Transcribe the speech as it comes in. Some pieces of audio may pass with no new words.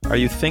Are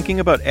you thinking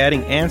about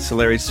adding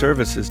ancillary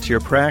services to your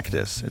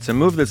practice? It's a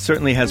move that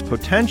certainly has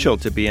potential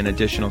to be an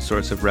additional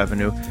source of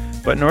revenue,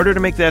 but in order to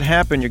make that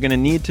happen, you're going to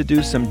need to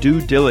do some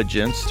due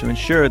diligence to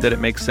ensure that it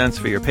makes sense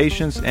for your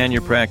patients and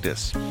your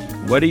practice.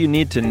 What do you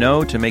need to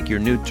know to make your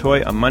new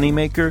toy a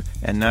moneymaker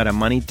and not a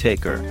money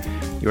taker?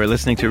 You are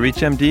listening to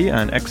ReachMD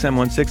on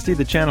XM160,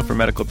 the channel for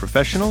medical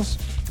professionals.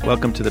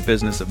 Welcome to the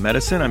Business of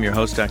Medicine. I'm your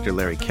host, Dr.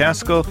 Larry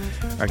Kaskel.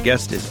 Our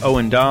guest is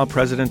Owen Dahl,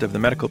 president of the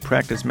medical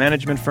practice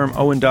management firm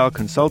Owen Dahl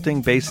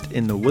Consulting, based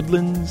in the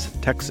Woodlands,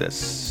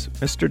 Texas.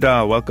 Mr.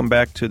 Dahl, welcome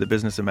back to the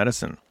Business of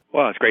Medicine.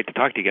 Well, it's great to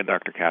talk to you again,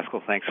 Dr.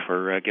 Kaskel. Thanks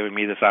for giving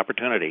me this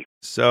opportunity.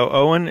 So,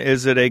 Owen,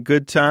 is it a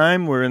good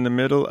time? We're in the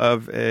middle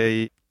of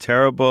a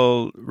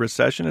terrible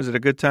recession. Is it a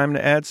good time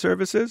to add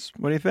services?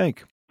 What do you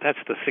think? That's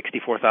the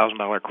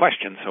 $64,000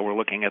 question, so we're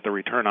looking at the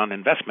return on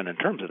investment in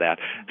terms of that.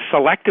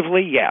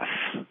 Selectively, yes,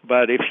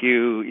 but if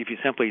you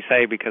simply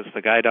say, because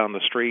the guy down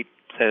the street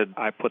said,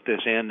 I put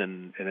this in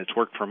and it's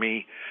worked for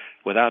me,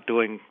 without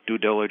doing due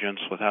diligence,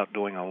 without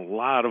doing a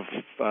lot of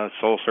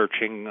soul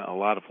searching, a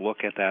lot of look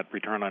at that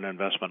return on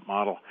investment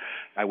model,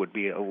 I would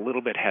be a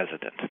little bit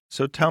hesitant.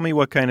 So tell me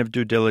what kind of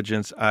due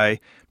diligence I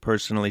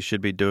personally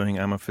should be doing.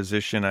 I'm a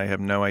physician. I have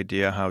no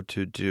idea how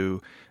to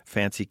do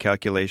fancy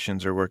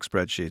calculations or work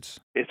spreadsheets.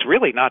 It's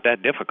really not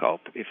that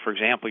difficult. If, for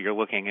example, you're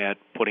looking at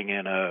putting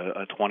in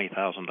a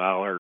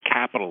 $20,000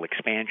 capital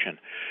expansion,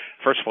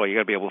 first of all, you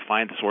got to be able to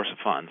find the source of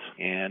funds,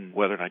 and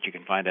whether or not you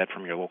can find that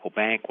from your local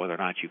bank, whether or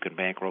not you can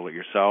bankroll it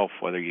yourself,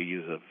 whether you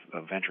use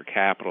a venture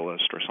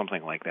capitalist or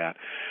something like that.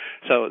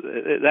 So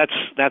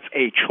that's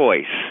a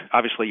choice.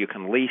 Obviously, you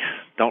can lease.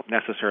 Don't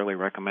necessarily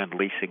recommend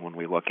leasing when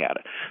we look at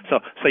it.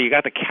 So you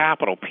got the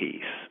capital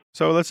piece.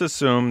 So let's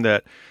assume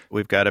that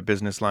we've got a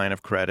business line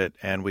of credit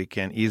and we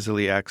can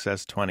easily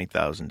access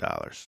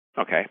 $20,000.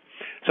 Okay.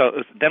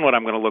 So then what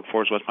I'm going to look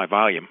for is what's my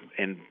volume.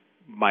 And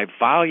my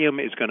volume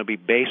is going to be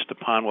based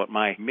upon what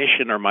my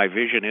mission or my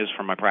vision is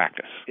for my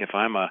practice. If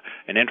I'm an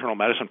internal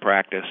medicine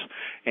practice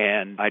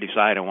and I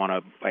decide I want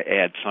to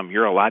add some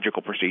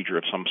urological procedure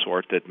of some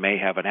sort that may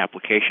have an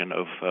application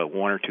of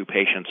one or two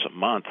patients a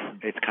month,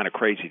 it's kind of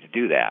crazy to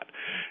do that.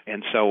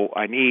 And so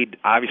I need,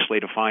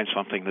 obviously, to find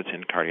something that's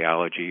in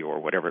cardiology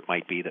or whatever it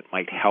might be that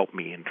might help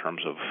me in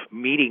terms of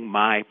meeting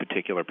my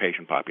particular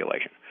patient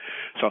population.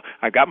 So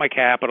I've got my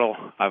capital,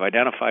 I've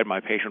identified my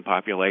patient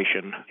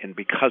population, and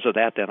because of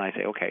that, then I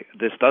say, okay,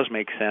 this does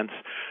make sense.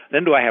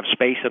 Then do I have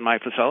space in my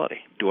facility?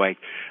 Do I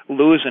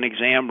lose an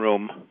exam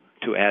room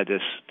to add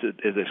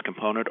this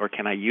component, or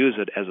can I use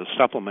it as a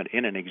supplement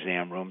in an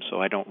exam room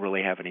so I don't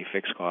really have any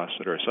fixed costs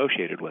that are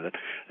associated with it?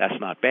 That's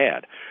not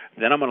bad.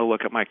 Then I'm going to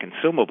look at my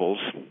consumables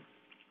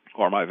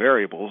or my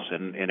variables,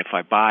 and if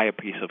I buy a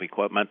piece of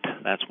equipment,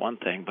 that's one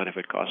thing, but if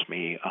it costs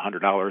me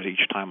 $100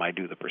 each time I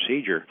do the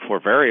procedure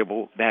for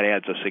variable, that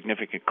adds a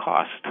significant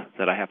cost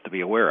that I have to be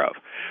aware of.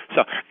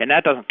 So, and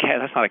that's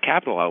not a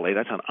capital outlay,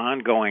 that's an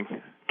ongoing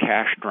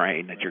cash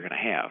drain that you're going to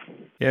have.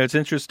 Yeah, it's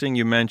interesting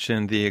you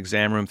mentioned the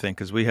exam room thing,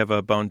 because we have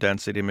a bone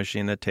density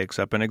machine that takes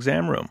up an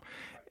exam room.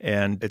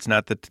 And it's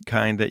not the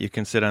kind that you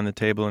can sit on the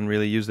table and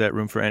really use that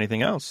room for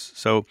anything else.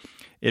 So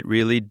it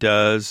really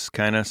does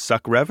kind of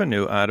suck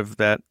revenue out of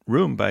that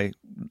room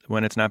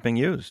when it's not being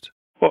used.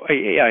 Well,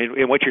 yeah,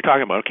 and what you're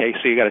talking about, okay,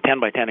 so you got a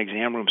 10 by 10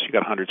 exam room, so you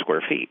got 100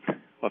 square feet.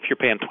 Well, if you're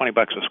paying $20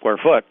 a square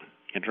foot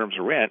in terms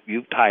of rent,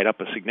 you've tied up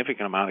a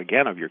significant amount,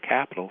 again, of your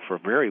capital for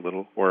very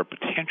little or a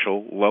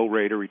potential low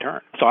rate of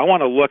return. So I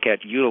want to look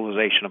at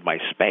utilization of my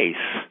space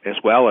as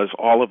well as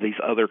all of these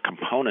other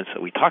components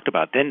that we talked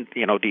about. Then,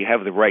 do you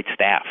have the right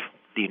staff?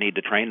 Do you need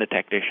to train the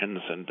technicians,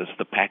 and does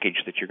the package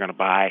that you're going to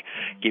buy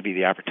give you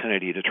the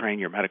opportunity to train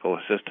your medical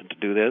assistant to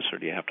do this, or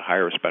do you have to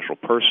hire a special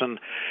person?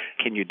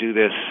 Can you do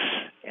this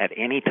at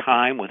any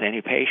time with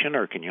any patient,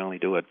 or can you only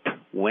do it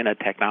when a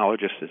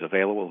technologist is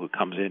available who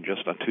comes in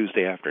just on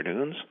Tuesday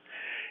afternoons?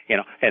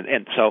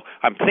 And so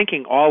I'm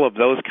thinking all of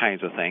those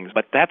kinds of things,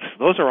 but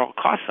those are all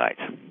cost sides.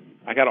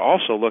 I got to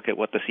also look at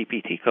what the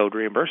CPT code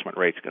reimbursement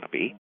rate is going to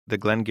be. The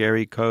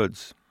Glengarry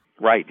codes.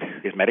 Right.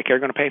 Is Medicare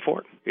going to pay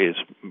for it? Is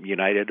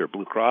United or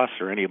Blue Cross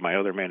or any of my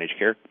other managed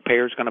care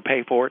payers going to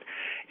pay for it?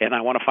 And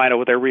I want to find out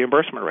what their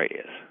reimbursement rate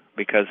is.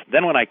 Because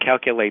then when I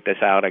calculate this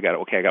out, I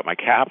got my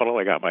capital,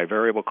 I got my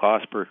variable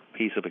cost per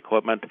piece of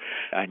equipment,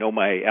 I know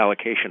my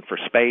allocation for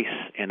space,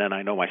 and then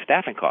I know my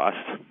staffing costs.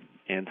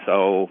 And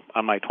so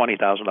on my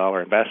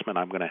 $20,000 investment,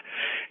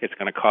 it's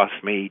going to cost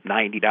me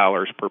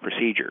 $90 per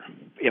procedure.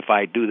 If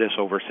I do this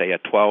over, say, a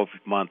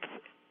 12-month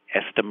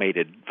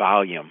estimated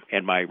volume,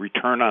 and my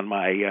return on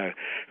my,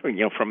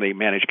 from the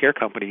managed care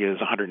company is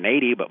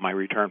 180, but my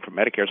return from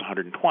Medicare is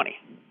 120.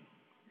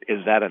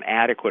 Is that an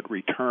adequate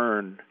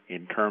return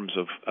in terms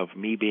of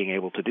me being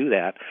able to do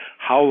that?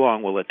 How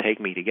long will it take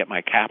me to get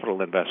my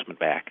capital investment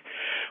back?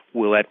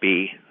 Will that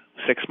be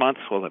 6 months?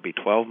 Will that be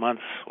 12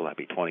 months? Will that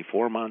be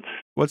 24 months?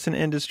 What's an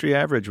industry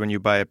average when you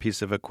buy a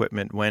piece of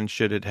equipment? When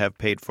should it have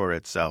paid for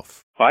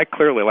itself? Well, I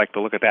clearly like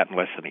to look at that in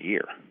less than a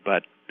year.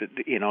 But,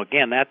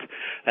 again, that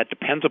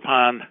depends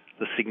upon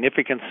the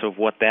significance of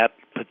what that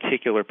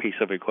particular piece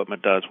of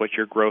equipment does, what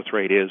your growth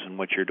rate is, and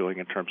what you're doing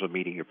in terms of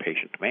meeting your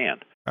patient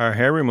demand. Our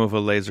hair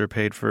removal laser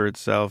paid for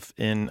itself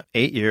in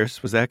 8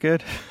 years. Was that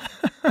good?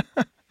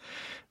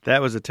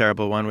 That was a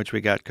terrible one, which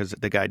we got because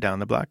the guy down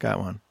the block got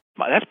one.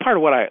 That's part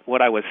of what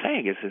I was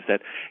saying is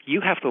that you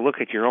have to look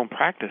at your own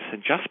practice,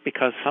 and just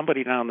because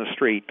somebody down the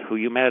street who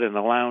you met in the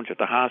lounge at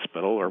the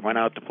hospital or went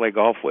out to play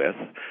golf with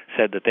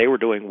said that they were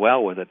doing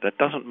well with it, that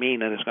doesn't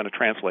mean that it's going to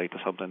translate to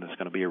something that's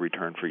going to be a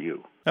return for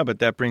you. No, but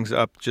that brings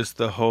up just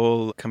the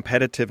whole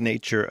competitive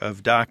nature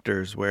of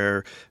doctors,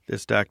 where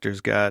this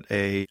doctor's got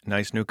a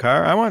nice new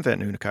car. I want that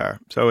new car.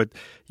 So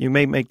you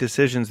may make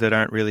decisions that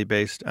aren't really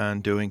based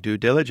on doing due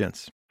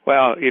diligence.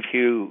 Well, if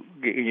you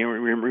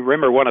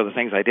remember, one of the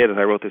things I did is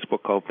I wrote this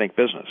book called Think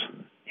Business.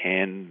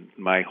 And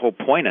my whole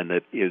point in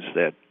it is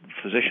that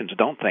physicians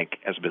don't think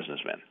as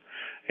businessmen.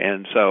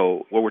 And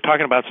so what we're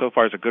talking about so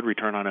far is a good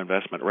return on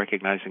investment,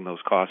 recognizing those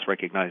costs,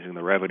 recognizing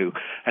the revenue.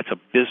 That's a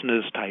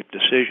business-type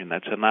decision.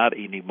 That's not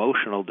an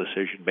emotional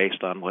decision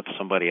based on what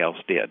somebody else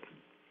did.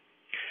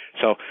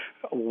 So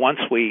once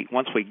we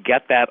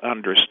get that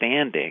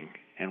understanding,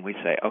 and we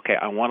say, okay,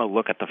 I want to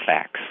look at the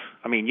facts.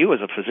 I mean, you as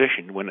a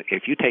physician,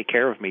 if you take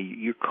care of me,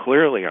 you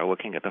clearly are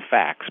looking at the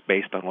facts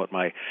based on what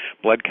my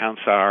blood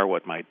counts are,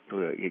 what my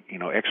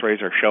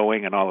X-rays are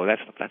showing, and all of that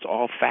stuff. That's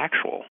all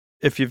factual.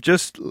 If you've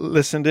just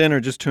listened in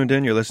or just tuned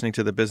in, you're listening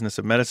to The Business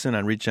of Medicine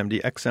on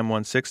ReachMD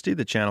XM160,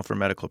 the channel for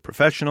medical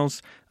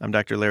professionals. I'm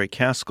Dr. Larry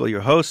Kaskel,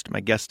 your host. My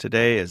guest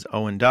today is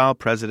Owen Dahl,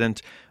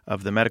 president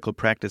of the medical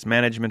practice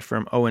management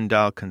firm Owen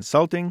Dahl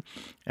Consulting,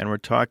 and we're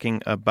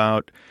talking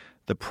about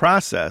the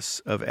process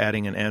of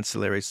adding an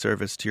ancillary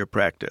service to your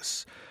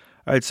practice.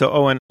 All right, so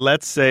Owen,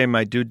 let's say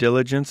my due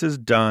diligence is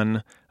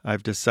done.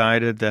 I've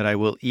decided that I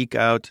will eke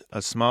out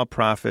a small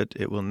profit.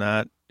 It will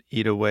not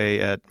eat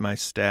away at my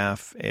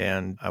staff,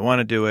 and I want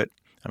to do it.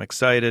 I'm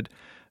excited.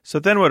 So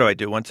then what do I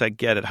do once I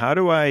get it? How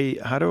do I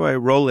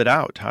roll it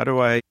out? How do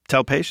I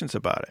tell patients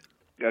about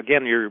it?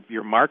 Again,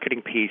 your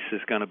marketing piece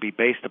is going to be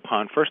based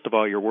upon, first of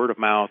all, your word of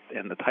mouth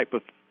and the type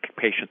of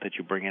patient that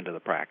you bring into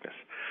the practice.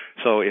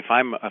 So if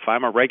I'm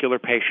a regular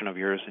patient of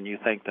yours and you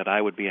think that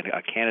I would be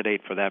a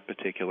candidate for that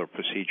particular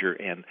procedure,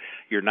 and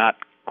you're not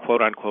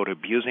quote unquote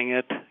abusing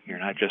it, you're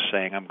not just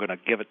saying I'm going to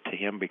give it to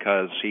him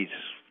because he's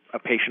a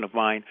patient of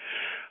mine.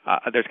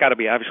 There's got to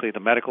be obviously the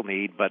medical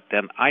need, but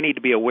then I need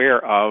to be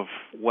aware of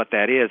what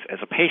that is as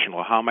a patient.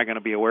 Well, how am I going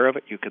to be aware of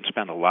it? You can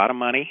spend a lot of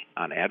money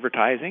on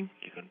advertising.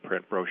 You can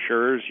print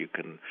brochures. You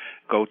can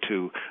go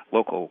to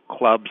local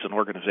clubs and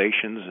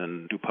organizations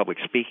and do public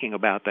speaking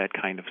about that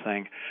kind of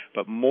thing.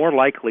 But more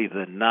likely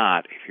than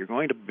not, if you're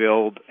going to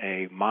build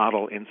a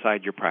model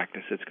inside your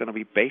practice, it's going to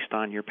be based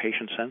on your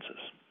patient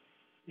census.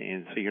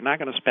 And so you're not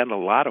going to spend a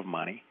lot of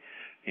money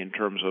in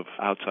terms of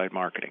outside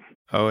marketing.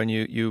 Oh, and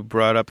you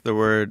brought up the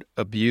word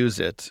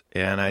abuse it.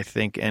 And I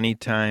think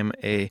anytime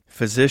a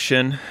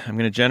physician, I'm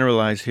going to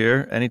generalize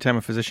here, anytime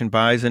a physician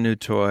buys a new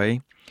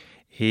toy,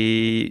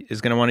 he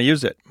is going to want to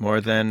use it more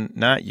than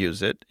not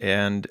use it.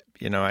 And,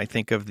 I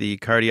think of the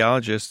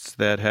cardiologists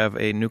that have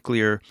a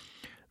nuclear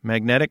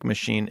magnetic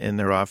machine in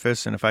their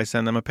office. And if I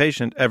send them a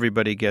patient,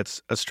 everybody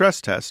gets a stress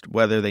test,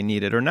 whether they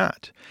need it or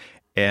not.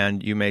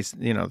 And you may,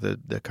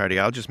 the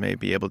cardiologist may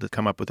be able to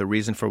come up with a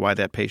reason for why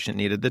that patient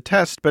needed the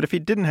test. But if he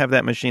didn't have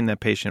that machine, that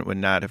patient would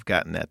not have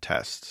gotten that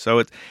test.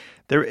 So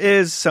there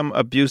is some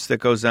abuse that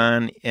goes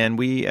on, and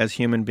we as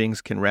human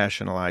beings can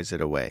rationalize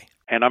it away.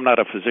 And I'm not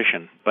a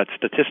physician, but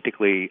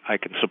statistically, I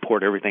can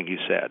support everything you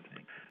said,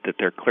 that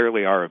there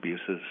clearly are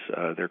abuses,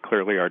 there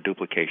clearly are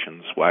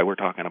duplications. Why we're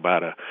talking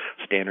about a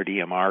standard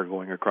EMR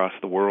going across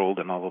the world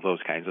and all of those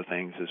kinds of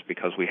things is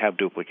because we have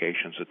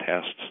duplications of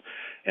tests.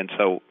 And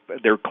so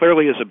there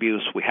clearly is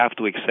abuse. We have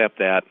to accept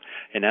that.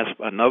 And that's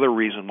another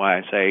reason why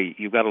I say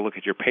you've got to look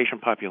at your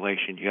patient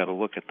population. You've got to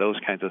look at those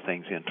kinds of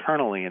things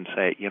internally and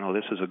say,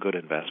 this is a good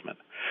investment.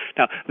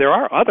 Now, there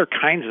are other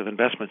kinds of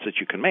investments that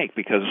you can make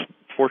because,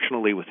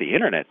 fortunately, with the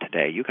Internet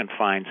today, you can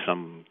find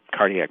some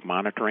cardiac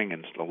monitoring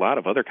and a lot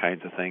of other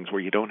kinds of things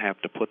where you don't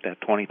have to put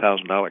that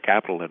 $20,000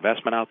 capital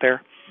investment out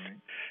there.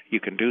 You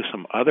can do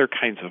some other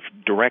kinds of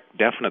direct,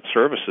 definite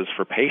services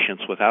for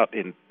patients without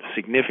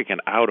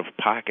significant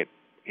out-of-pocket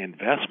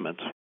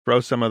investments. Throw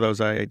some of those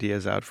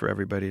ideas out for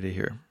everybody to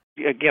hear.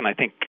 Again, I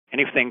think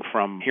anything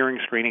from hearing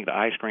screening to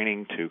eye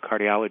screening to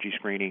cardiology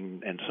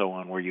screening and so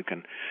on, where you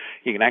can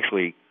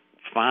actually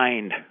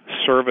find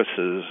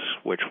services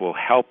which will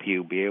help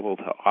you be able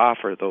to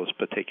offer those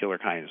particular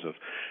kinds of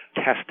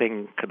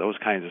testing, those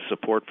kinds of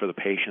support for the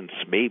patients,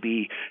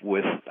 maybe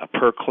with a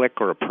per-click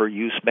or a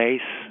per-use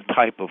base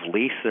type of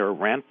lease or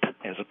rent,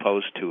 as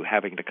opposed to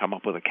having to come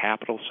up with a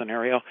capital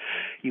scenario.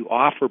 You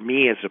offer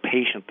me as a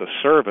patient the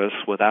service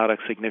without a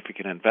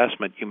significant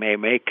investment. You may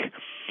make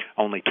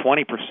only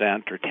 20%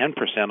 or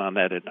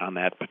 10% on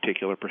that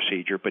particular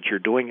procedure, but you're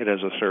doing it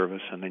as a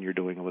service, and then you're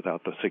doing it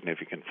without the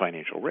significant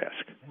financial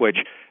risk, which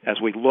as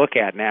we look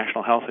at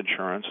national health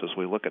insurance, as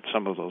we look at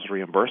some of those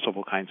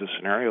reimbursable kinds of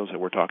scenarios that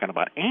we're talking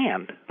about,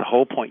 and the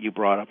whole point you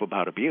brought up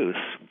about abuse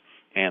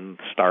and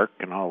Stark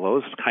and all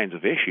those kinds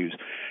of issues,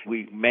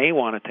 we may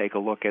want to take a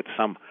look at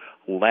some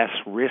less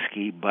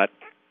risky but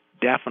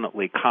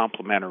definitely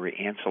complementary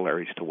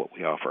ancillaries to what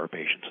we offer our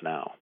patients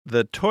now.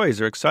 The toys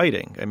are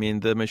exciting. I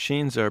mean, the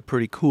machines are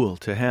pretty cool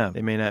to have.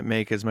 They may not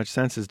make as much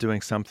sense as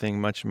doing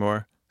something much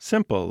more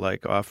simple,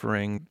 like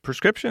offering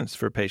prescriptions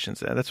for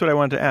patients. That's what I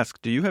wanted to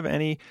ask. Do you have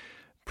any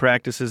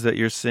practices that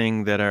you're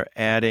seeing that are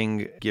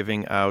adding,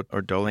 giving out,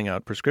 or doling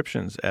out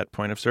prescriptions at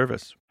point of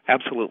service?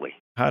 Absolutely.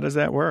 How does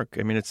that work?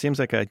 I mean, it seems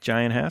like a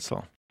giant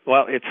hassle.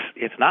 Well,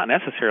 it's not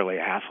necessarily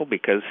a hassle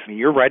because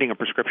you're writing a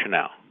prescription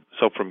now.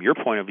 So from your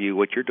point of view,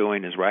 what you're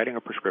doing is writing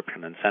a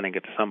prescription and sending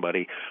it to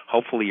somebody.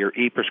 Hopefully you're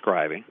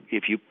e-prescribing.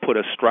 If you put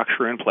a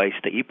structure in place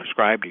to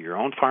e-prescribe to your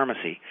own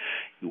pharmacy,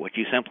 what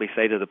you simply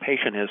say to the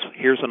patient is,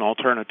 here's an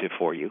alternative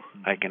for you.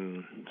 I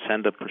can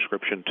send a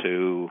prescription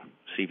to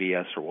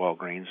CVS or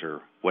Walgreens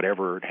or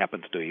whatever it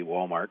happens to be,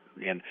 Walmart,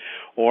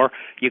 or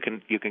you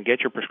can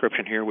get your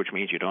prescription here, which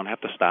means you don't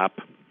have to stop.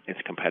 It's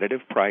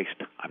competitive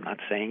priced. I'm not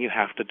saying you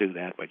have to do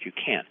that, but you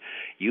can.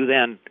 You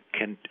then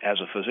can, as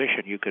a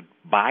physician, you could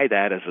buy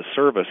that as a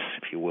service,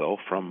 if you will,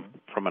 from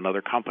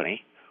another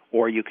company,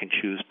 or you can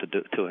choose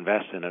to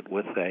invest in it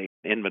with a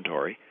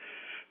inventory.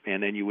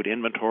 And then you would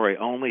inventory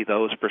only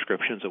those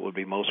prescriptions that would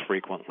be most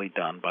frequently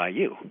done by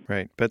you.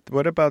 Right. But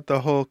what about the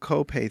whole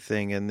copay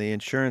thing and the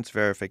insurance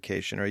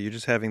verification? Or are you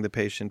just having the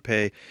patient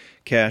pay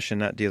cash and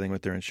not dealing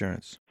with their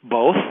insurance?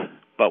 Both.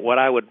 But what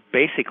I would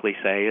basically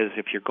say is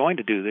if you're going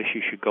to do this,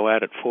 you should go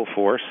at it full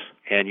force,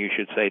 and you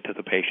should say to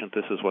the patient,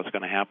 this is what's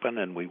going to happen,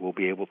 and we will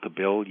be able to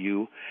bill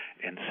you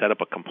and set up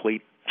a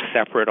complete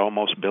separate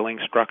almost billing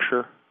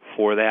structure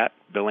for that,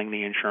 billing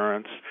the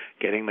insurance,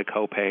 getting the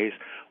copays.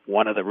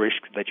 One of the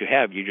risks that you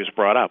have, you just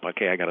brought up,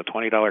 okay, I got a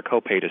 $20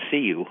 copay to see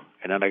you,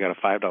 and then I got a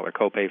 $5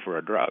 copay for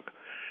a drug.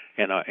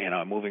 And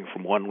I'm moving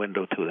from one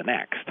window to the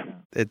next.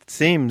 It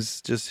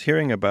seems, just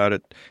hearing about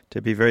it,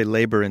 to be very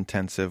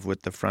labor-intensive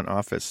with the front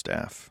office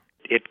staff.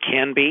 It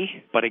can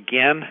be, but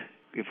again,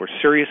 if we're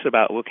serious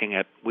about looking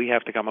at, we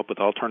have to come up with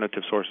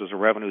alternative sources of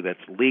revenue that's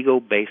legal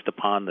based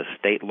upon the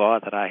state law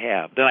that I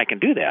have. Then I can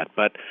do that.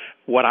 But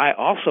what I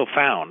also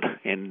found,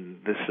 and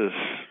this is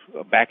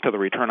back to the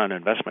return on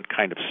investment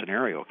kind of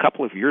scenario, a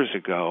couple of years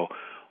ago,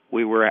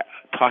 we were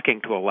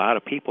talking to a lot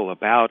of people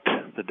about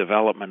the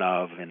development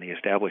of and the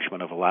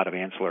establishment of a lot of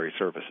ancillary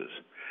services.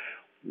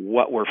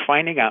 What we're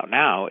finding out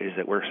now is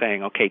that we're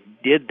saying, okay,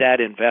 did that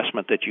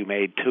investment that you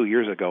made 2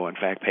 years ago, in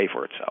fact, pay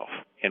for itself?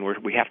 And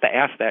we have to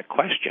ask that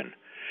question.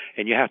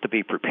 And you have to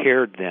be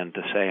prepared then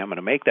to say, I'm going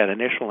to make that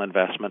initial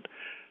investment,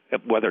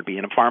 whether it be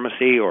in a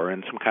pharmacy or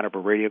in some kind of a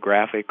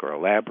radiographic or a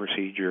lab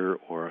procedure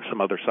or some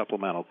other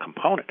supplemental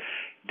component.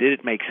 Did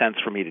it make sense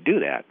for me to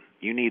do that?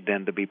 You need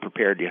then to be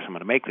prepared. Yes, I'm going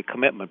to make the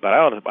commitment, but I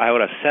ought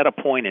to set a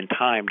point in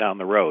time down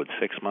the road,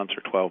 6 months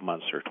or 12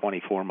 months or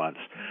 24 months,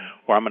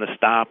 where I'm going to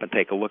stop and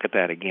take a look at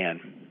that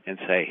again and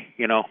say,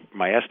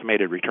 my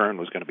estimated return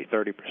was going to be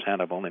 30%.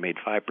 I've only made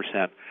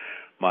 5%.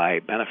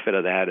 My benefit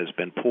of that has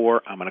been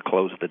poor. I'm going to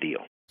close the deal.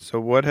 So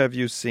what have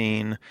you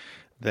seen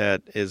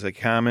that is a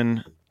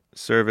common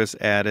service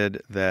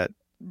added that,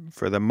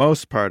 for the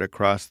most part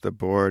across the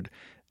board,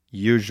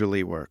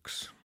 usually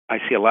works? I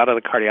see a lot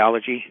of the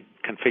cardiology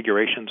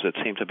configurations that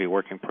seem to be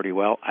working pretty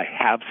well. I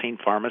have seen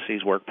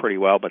pharmacies work pretty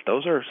well, but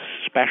those are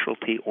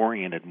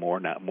specialty-oriented more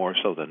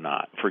so than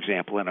not. For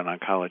example, in an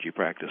oncology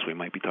practice, we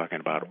might be talking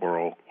about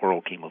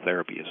oral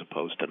chemotherapy as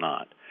opposed to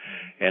not.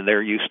 And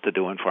they're used to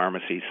doing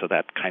pharmacies, so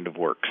that kind of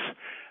works.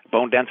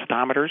 Bone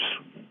densitometers,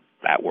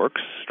 that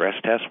works. Stress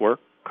tests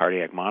work.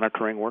 Cardiac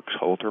monitoring works,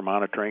 Holter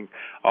monitoring,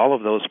 all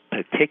of those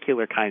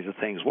particular kinds of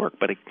things work.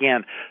 But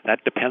again,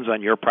 that depends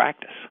on your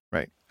practice.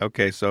 Right.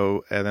 Okay,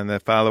 so and then the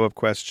follow-up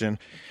question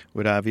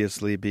would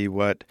obviously be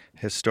what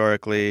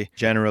historically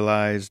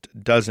generalized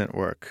doesn't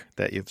work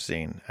that you've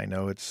seen. I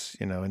know it's,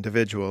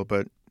 individual,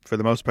 but for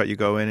the most part you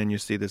go in and you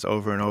see this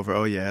over and over,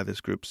 oh yeah,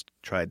 this group's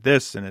tried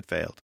this and it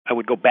failed. I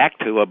would go back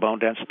to a bone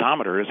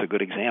densitometer as a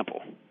good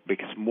example,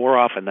 because more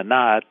often than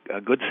not,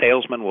 a good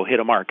salesman will hit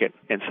a market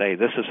and say,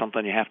 this is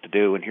something you have to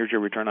do, and here's your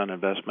return on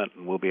investment,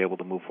 and we'll be able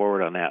to move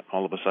forward on that.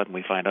 All of a sudden,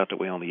 we find out that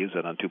we only use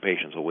it on 2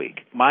 patients a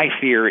week. My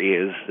fear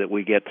is that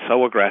we get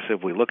so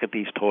aggressive, we look at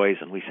these toys,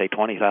 and we say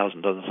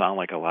 20,000 doesn't sound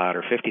like a lot,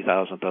 or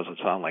 50,000 doesn't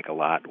sound like a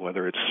lot,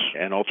 whether it's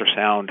an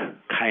ultrasound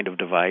kind of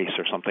device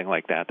or something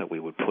like that we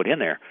would put in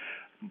there.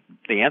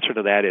 The answer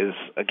to that is,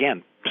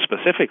 again,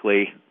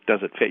 specifically, does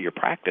it fit your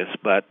practice?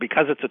 But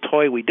because it's a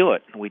toy, we do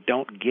it. And we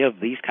don't give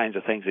these kinds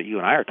of things that you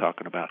and I are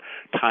talking about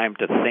time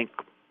to think.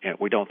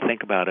 We don't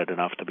think about it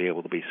enough to be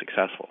able to be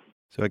successful.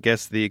 So I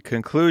guess the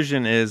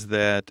conclusion is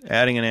that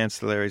adding an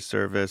ancillary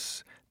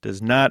service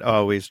does not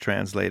always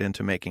translate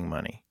into making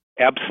money.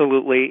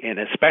 Absolutely, and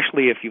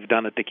especially if you've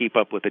done it to keep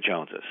up with the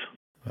Joneses.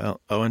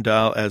 Well, Owen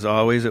Dahl, as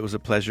always, it was a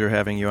pleasure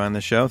having you on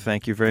the show.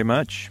 Thank you very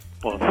much.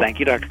 Well, thank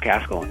you, Dr.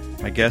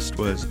 Caskell. My guest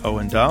was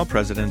Owen Dahl,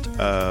 president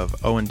of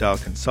Owen Dahl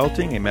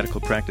Consulting, a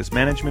medical practice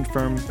management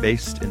firm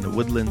based in the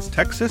Woodlands,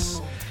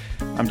 Texas.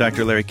 I'm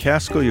Dr. Larry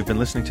Caskell. You've been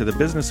listening to The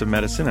Business of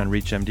Medicine on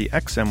ReachMD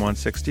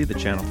XM160, the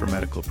channel for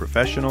medical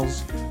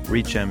professionals.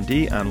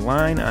 ReachMD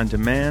online, on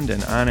demand,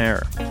 and on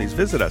air. Please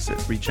visit us at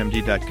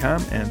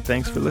reachmd.com, and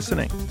thanks for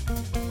listening.